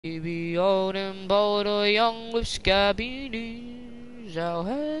Be old and bold or young with scabby knees, our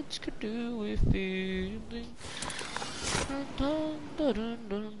heads could do with feeling.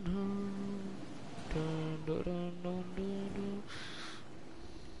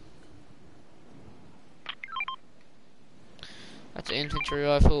 That's an infantry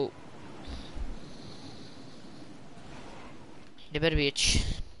rifle. There better be a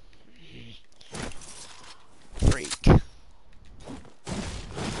freak.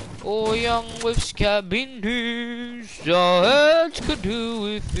 Or young with scabby knees, our heads could do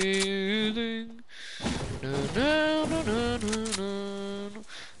with feeling. No, no, no, no, no, no.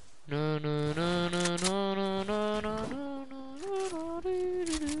 No, no, no, no, no, no, no, no, no, no,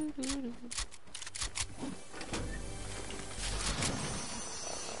 no.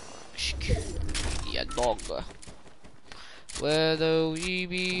 Yeah, dog. Whether we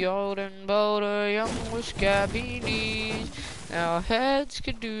be old and bold or young with scabby knees, our heads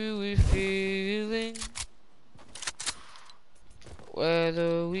could do with feeling.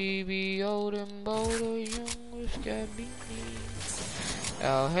 Whether we be old and bold or young with scabby knees,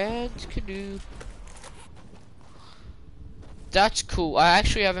 our heads could do. That's cool. I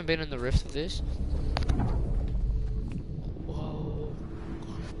actually haven't been in the rift of this. Whoa.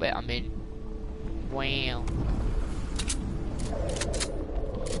 Wait, I'm in. Wow.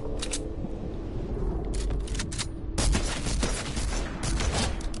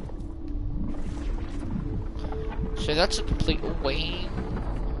 So that's a complete wing.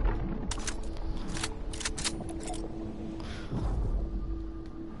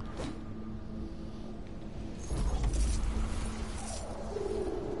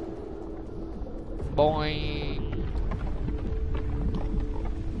 Boing.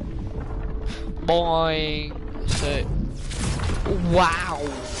 Boing. So, wow.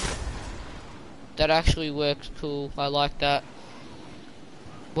 That actually works cool. I like that.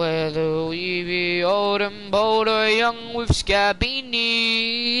 Whether we be old and bold or young with scabby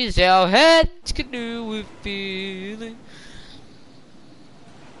knees, our heads can do with feeling.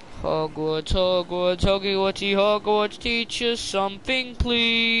 Hogwarts, Hogwarts, Hogwartsy, Hogwarts, teach us something,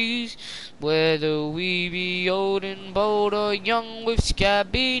 please. Whether we be old and bold or young with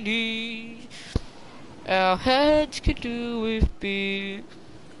scabby knees, our heads can do with feeling.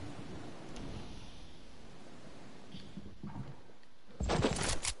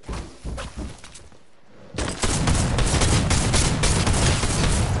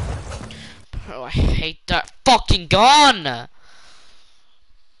 Oh, I hate that fucking gun!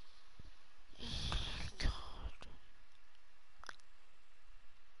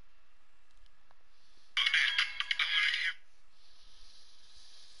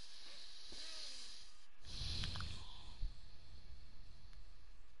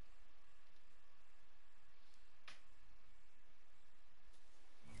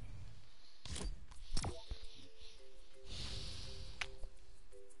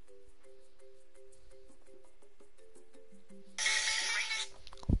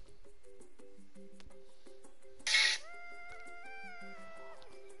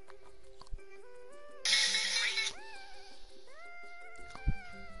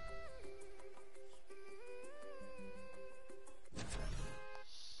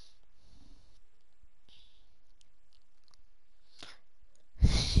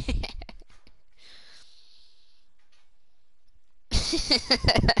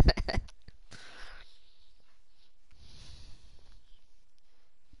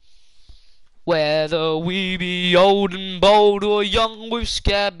 Whether we be old and bold or young with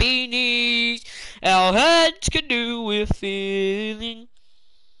scabby knees, our heads can do with feeling.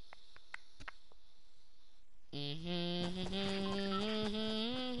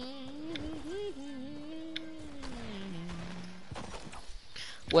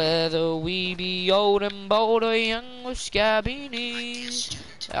 Whether we be old and bold or young with scabby knees,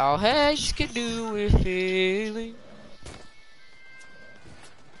 our heads can do with feeling.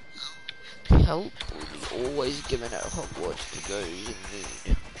 Help will be always given at Hogwarts to those in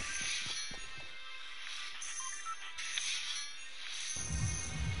need.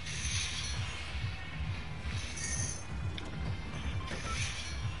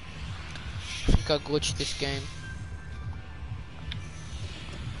 I think I glitched this game.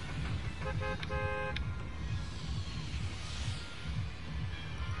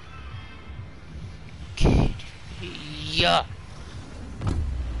 Yeah.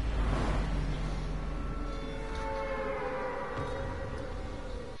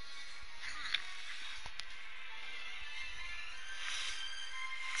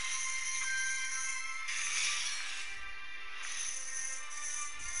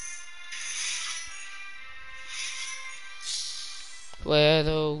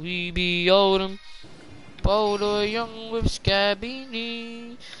 Whether we be old and bold or young with scabby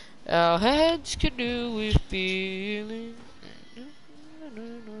knees, our heads could do with feeling.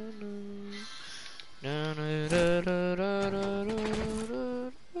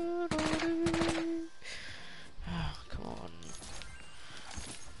 Come on.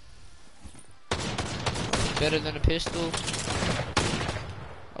 Better than a pistol.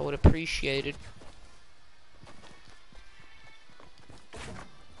 I would appreciate it.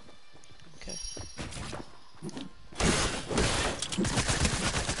 Okay.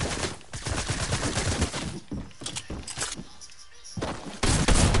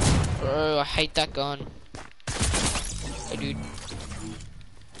 Bro, I hate that gun. Hey, dude.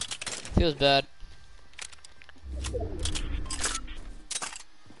 Feels bad.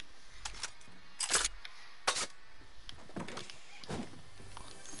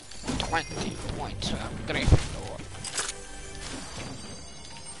 Points. Gryffindor.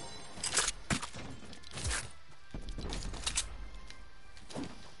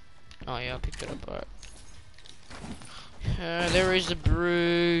 Oh yeah, I picked it up. Alright. There is a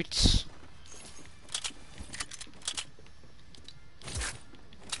brute.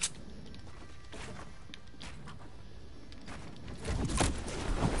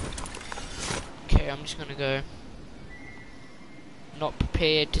 Okay, I'm just gonna go. Not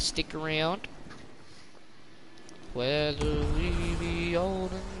prepared to stick around. Whether we be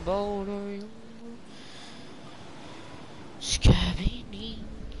old and bold or young, scabby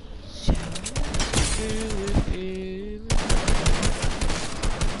knees,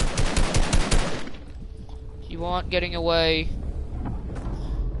 you aren't getting away.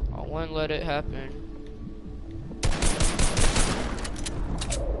 I won't let it happen.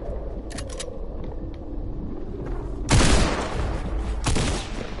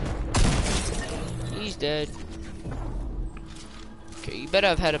 He's dead. Okay, you better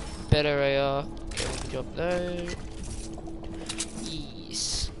have had a better AR. Okay, let me drop that.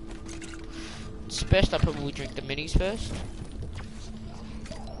 Yes. It's best I probably drink the minis first.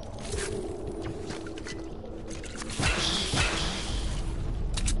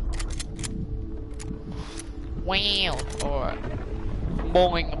 Wow. Alright.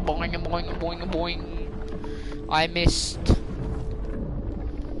 Boing, boing, boing, boing, boing. I missed.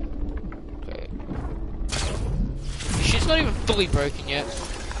 It's not even fully broken yet.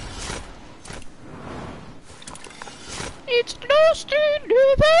 It's lost in the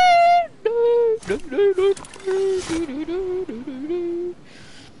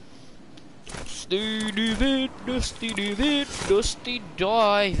dusty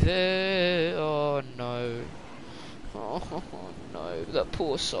diver. Oh no. Oh no, that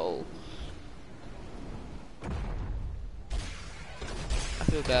poor soul. I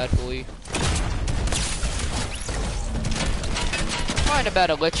feel bad for you. I ain't about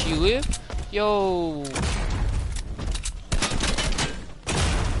to let you live. Yo.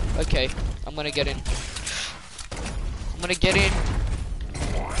 Okay, I'm gonna get in. I'm gonna get in.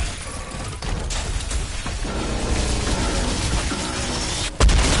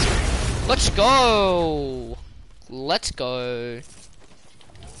 Let's go. Let's go.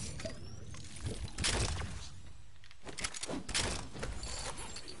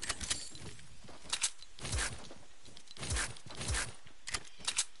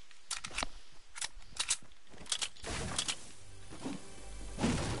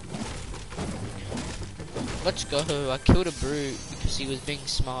 Let's go. I killed a brute because he was being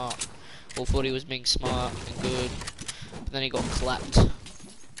smart. Or thought he was being smart and good. But then he got clapped.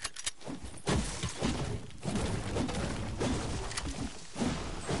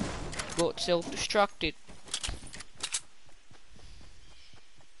 Got self-destructed.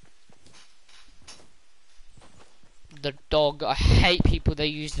 The dog. I hate people that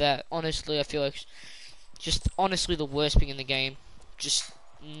use that. Honestly, I feel like it's just honestly the worst thing in the game. Just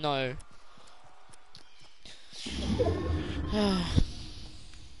no.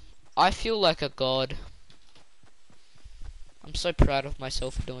 I feel like a god. I'm so proud of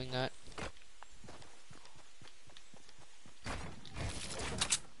myself for doing that.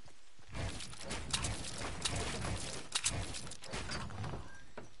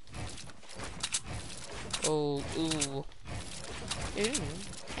 Oh, ooh.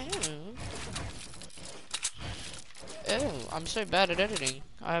 Oh, I'm so bad at editing.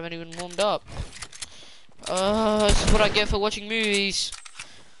 I haven't even warmed up. This is what I get for watching movies.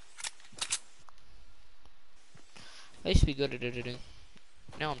 I used to be good at editing.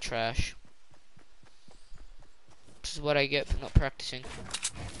 Now I'm trash. This is what I get for not practicing.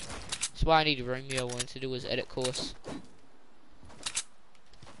 That's why I need Romeo one to do his edit course.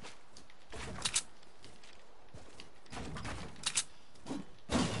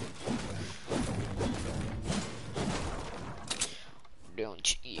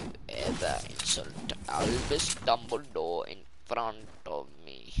 Don't you ever insult Albus Dumbledore in front of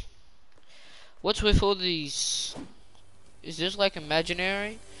me. What's with all these? Is this like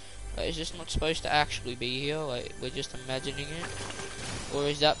imaginary? Like, is this not supposed to actually be here? Like, we're just imagining it? Or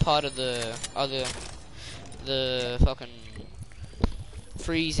is that part of the other, the fucking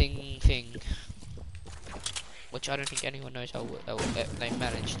freezing thing? Which I don't think anyone knows how they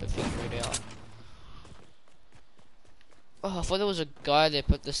managed to figure it out. Oh, I thought there was a guy there,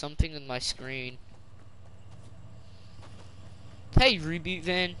 but there's something in my screen. Hey, reboot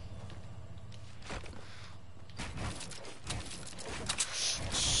then.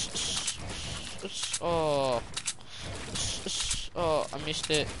 Oh, I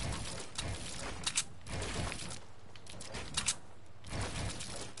missed it.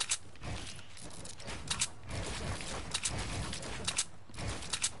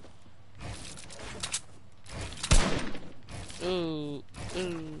 Ooh,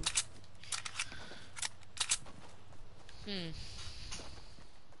 ooh.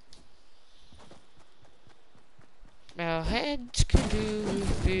 Our heads can do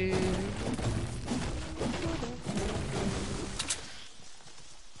with it.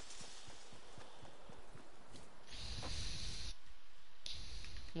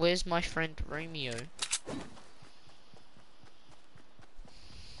 Where's my friend Romeo?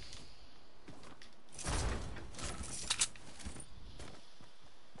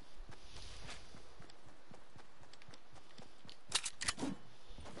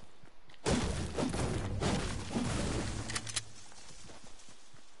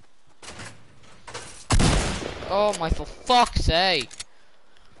 Oh my, for fuck's sake!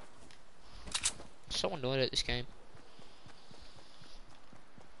 So annoyed at this game.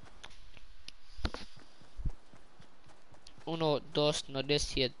 Uno, dos, no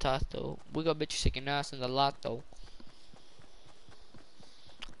desietato. We got bitch chicken ass in the lotto.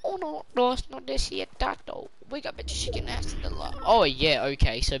 Uno, dos, no desietato. We got bitch chicken ass in the lotto. Oh yeah,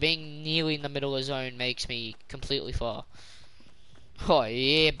 okay. So being nearly in the middle of the zone makes me completely far. Oh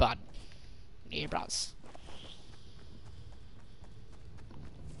yeah, bud. Yeah, bros.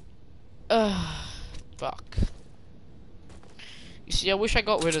 Fuck. You see, I wish I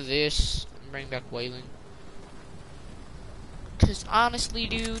got rid of this and bring back whaling. Cause honestly,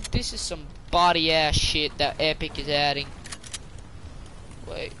 dude, this is some body ass shit that Epic is adding.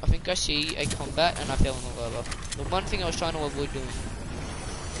 Wait, I think I see a combat and I fell in the lava. The one thing I was trying to avoid doing.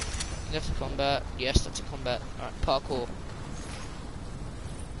 That's a combat. Yes, that's a combat. Alright, parkour.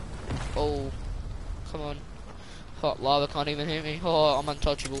 Oh, come on. Hot lava can't even hit me. Oh, I'm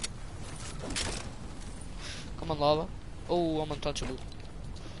untouchable. Come on, lava. Oh, I'm untouchable.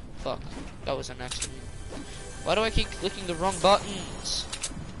 Fuck, that was an accident. Why do I keep clicking the wrong buttons?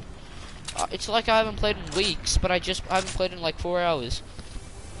 It's like I haven't played in weeks, but I haven't played in like 4 hours.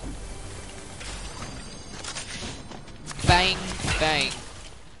 Bang, bang.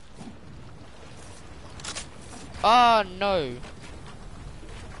 Ah, no.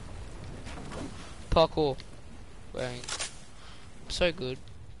 Parkour. Bang. So good.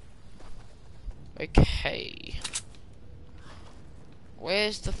 Okay.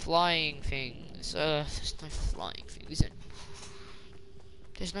 Where's the flying things? There's no flying things.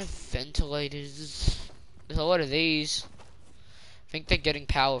 There's no ventilators. There's a lot of these. I think they're getting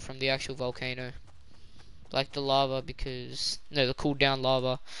power from the actual volcano. Like the lava, because... No, the cooled down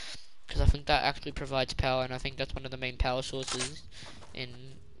lava. Because I think that actually provides power, and I think that's one of the main power sources in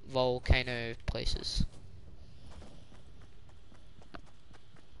volcano places.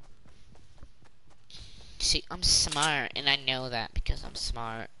 See, I'm smart, and I know that because I'm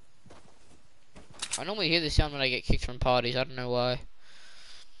smart. I normally hear this sound when I get kicked from parties, I don't know why.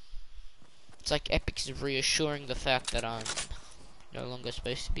 It's like Epic is reassuring the fact that I'm no longer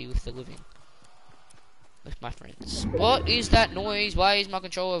supposed to be with the living. With my friends. What is that noise? Why is my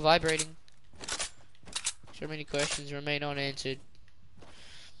controller vibrating? So many questions remain unanswered.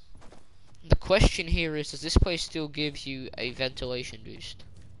 The question here is, does this place still give you a ventilation boost?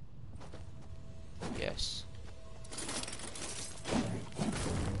 Yes.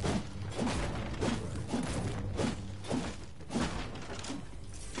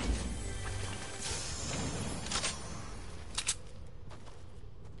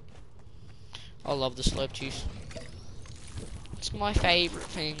 I love the slope juice. It's my favorite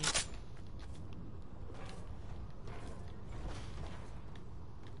thing.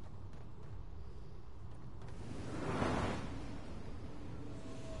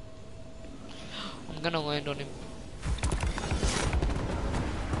 I'm gonna land on him.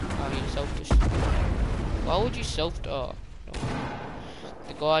 Oh, he's selfish. Why would you oh, no.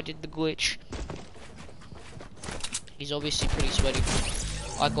 The guy did the glitch. He's obviously pretty sweaty.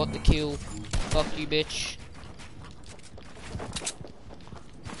 I got the kill. Fuck you, bitch.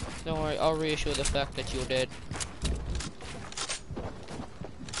 Don't worry, I'll reassure the fact that you're dead.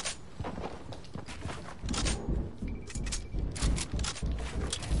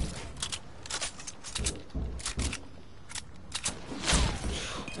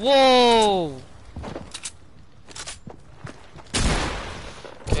 Whoa!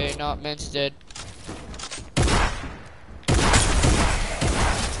 Okay, nah, man's dead.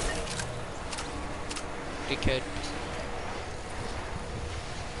 Dickhead.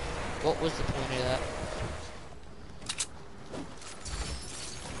 What was the point of that?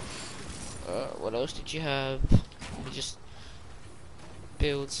 What else did you have? Let me just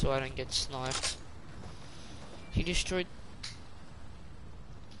build so I don't get sniped. He destroyed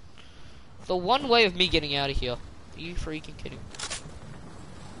the one way of me getting out of here. Are you freaking kidding?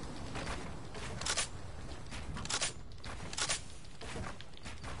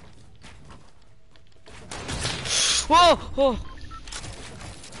 Whoa! Oh!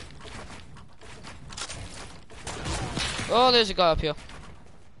 Oh, there's a guy up here.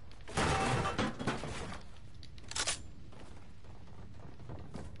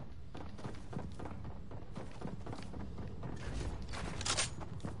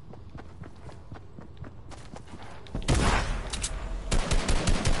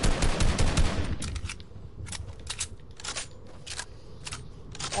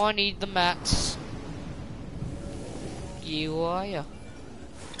 I need the mats. You are ya.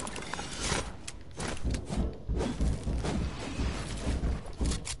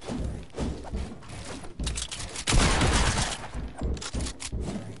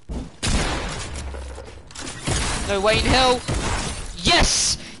 No way in hell.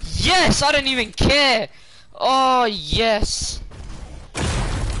 Yes! Yes! I don't even care! Oh, yes!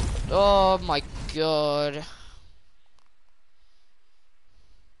 Oh my god.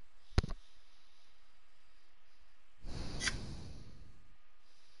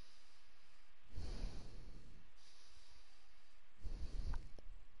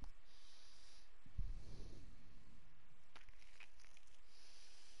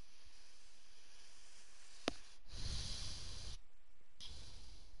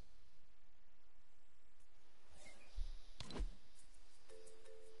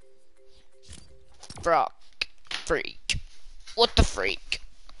 Fuck. Freak. What the freak?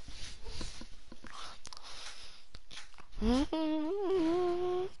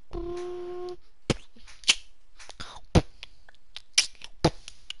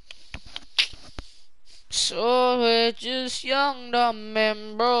 So we're just young, dumb,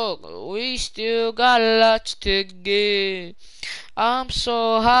 and broke. We still got lots to give. I'm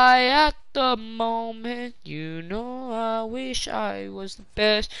so high at the moment. You know I wish I was the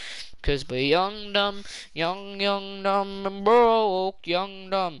best. 'Cause we're young, dumb, young, dumb, and broke.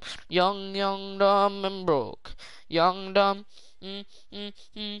 Young, dumb, dumb, and broke. Young, dumb, mm, mm,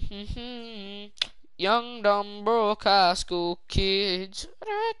 mm, mm, mm. Young, dumb, broke high school kids.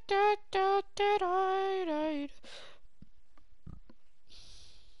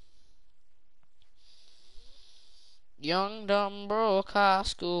 Young, dumb, broke high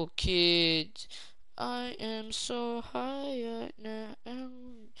school kids. I am so high right now.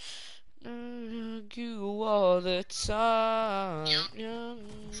 You all the time.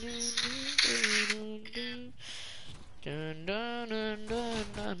 Dun, dun, dun, dun,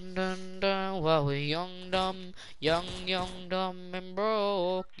 dun, dun, dun. While we're young, dumb, dumb, and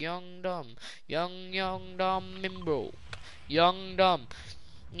broke. Young, dumb, dumb, and broke. Young, dumb,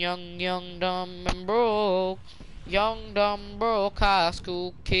 dumb, and broke. Young, dumb, broke high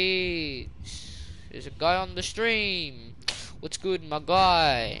school kids. There's a guy on the stream. What's good, my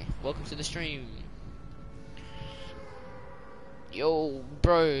guy? Welcome to the stream. Yo,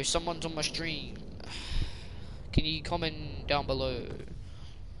 bro, someone's on my stream. Can you comment down below?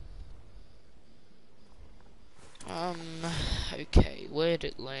 Okay, where'd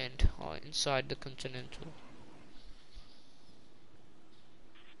it land? Oh, inside the Continental.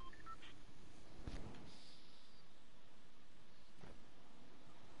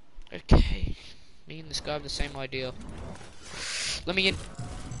 Okay, me and this guy have the same idea. Let me in.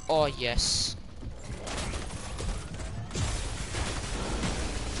 Oh, yes.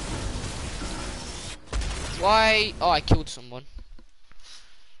 Why? Oh, I killed someone.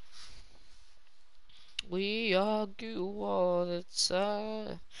 We argue all the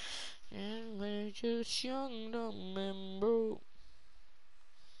time, and we're just young, dumb, and broke.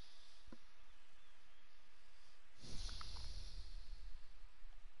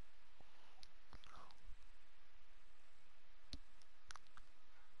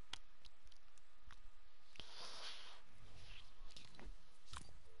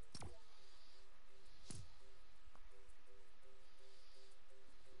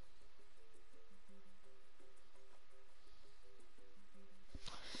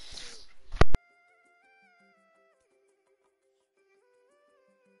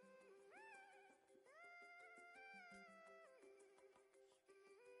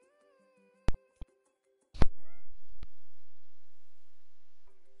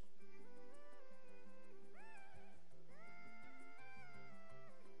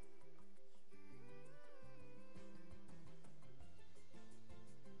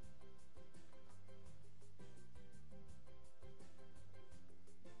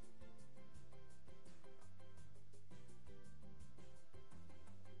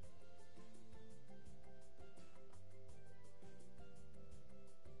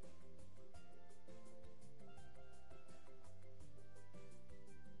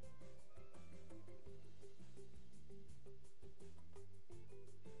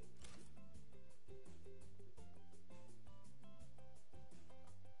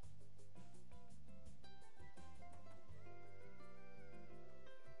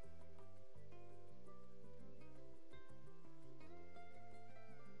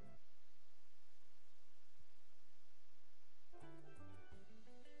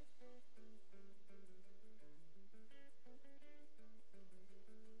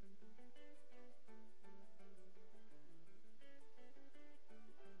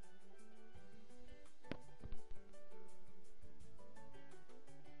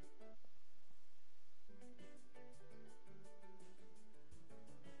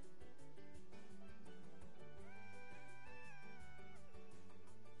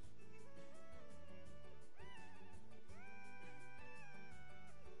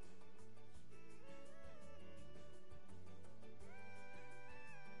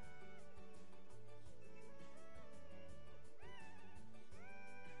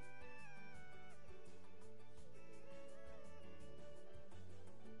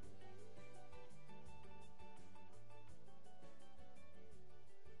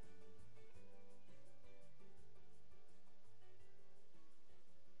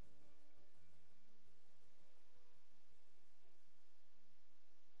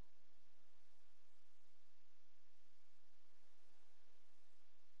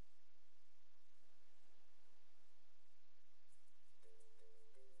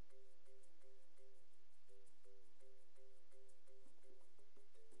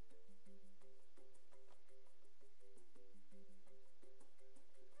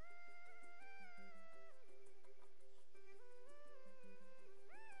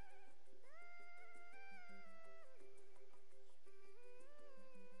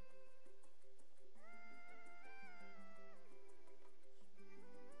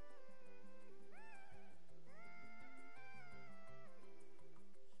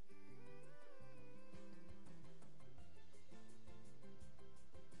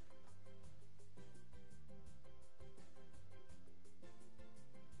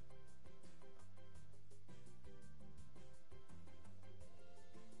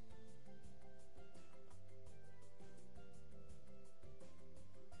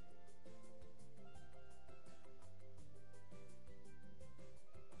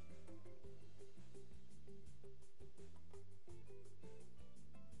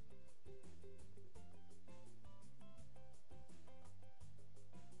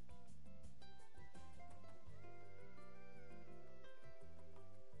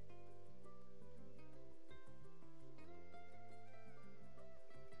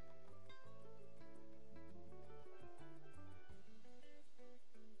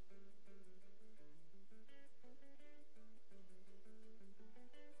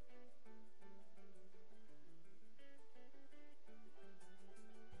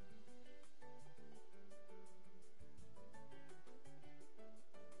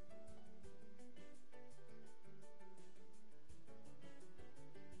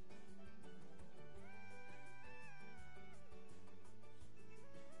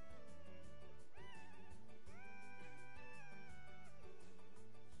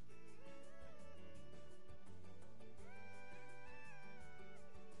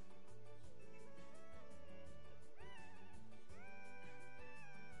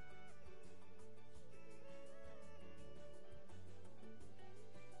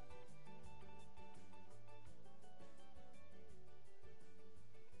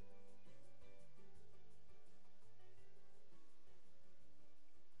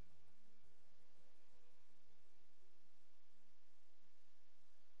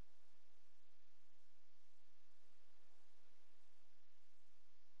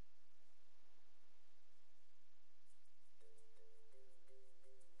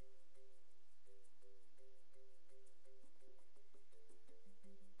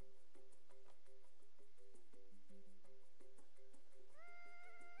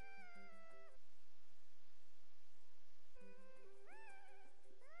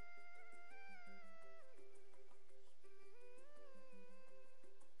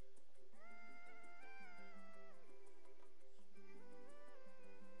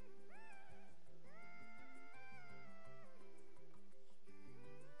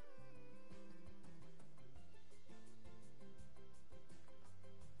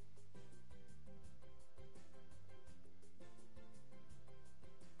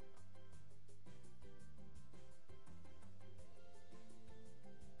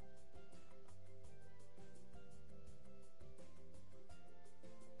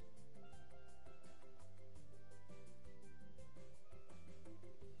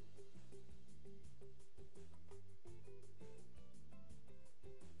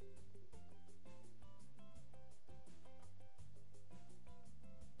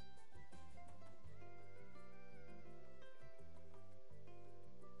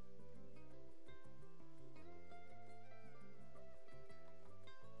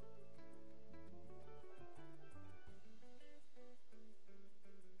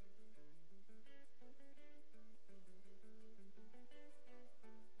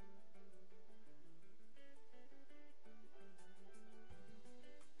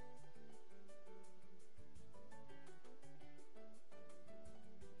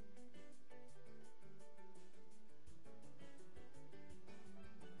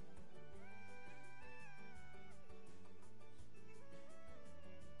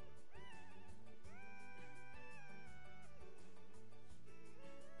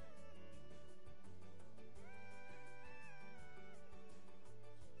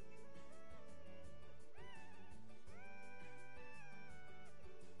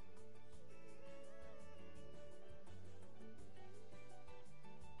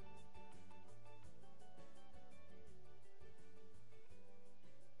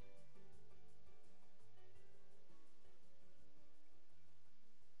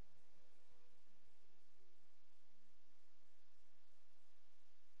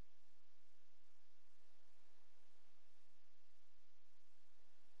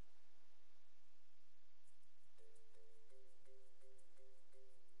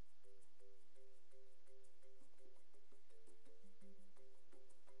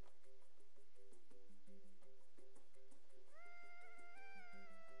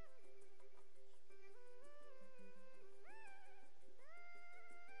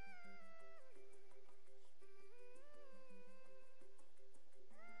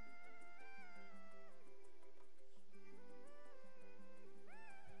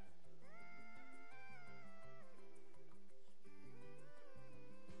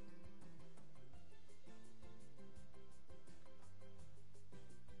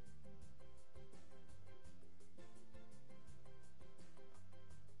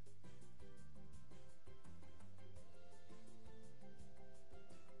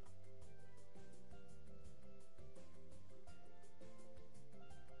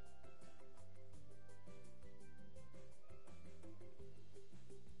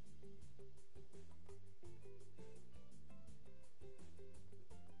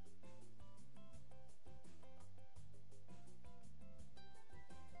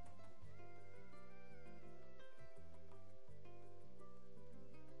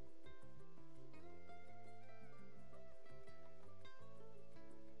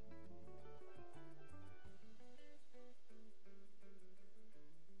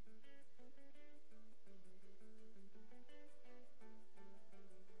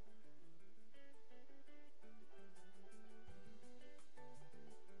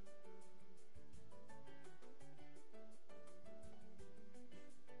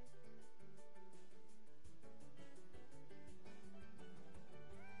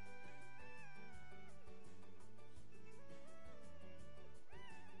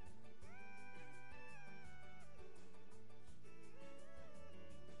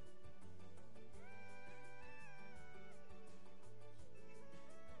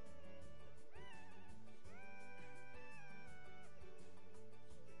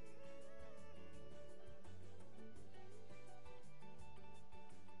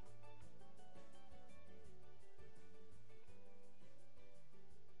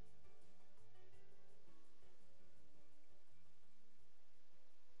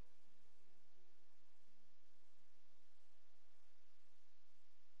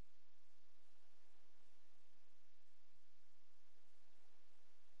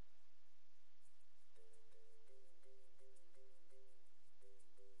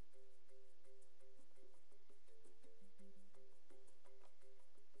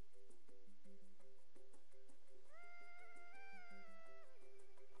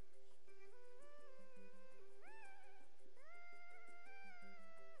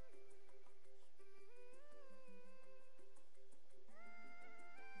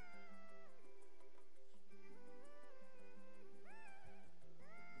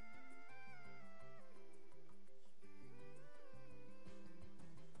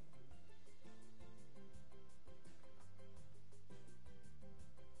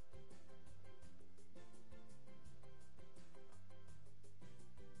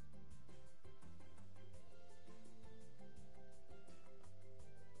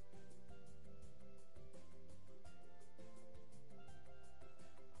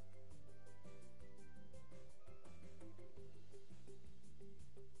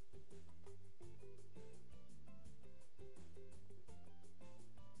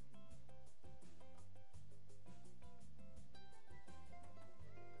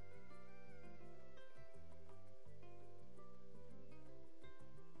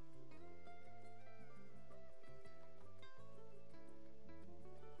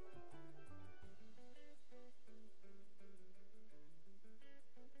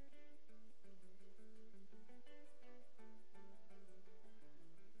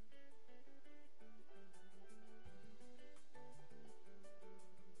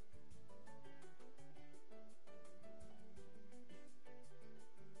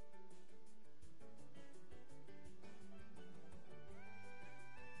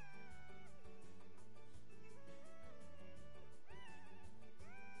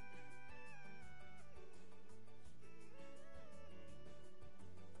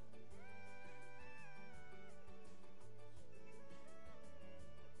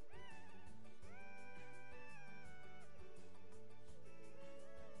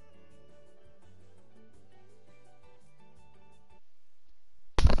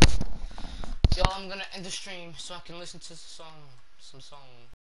 I'm gonna end the stream so I can listen to some song.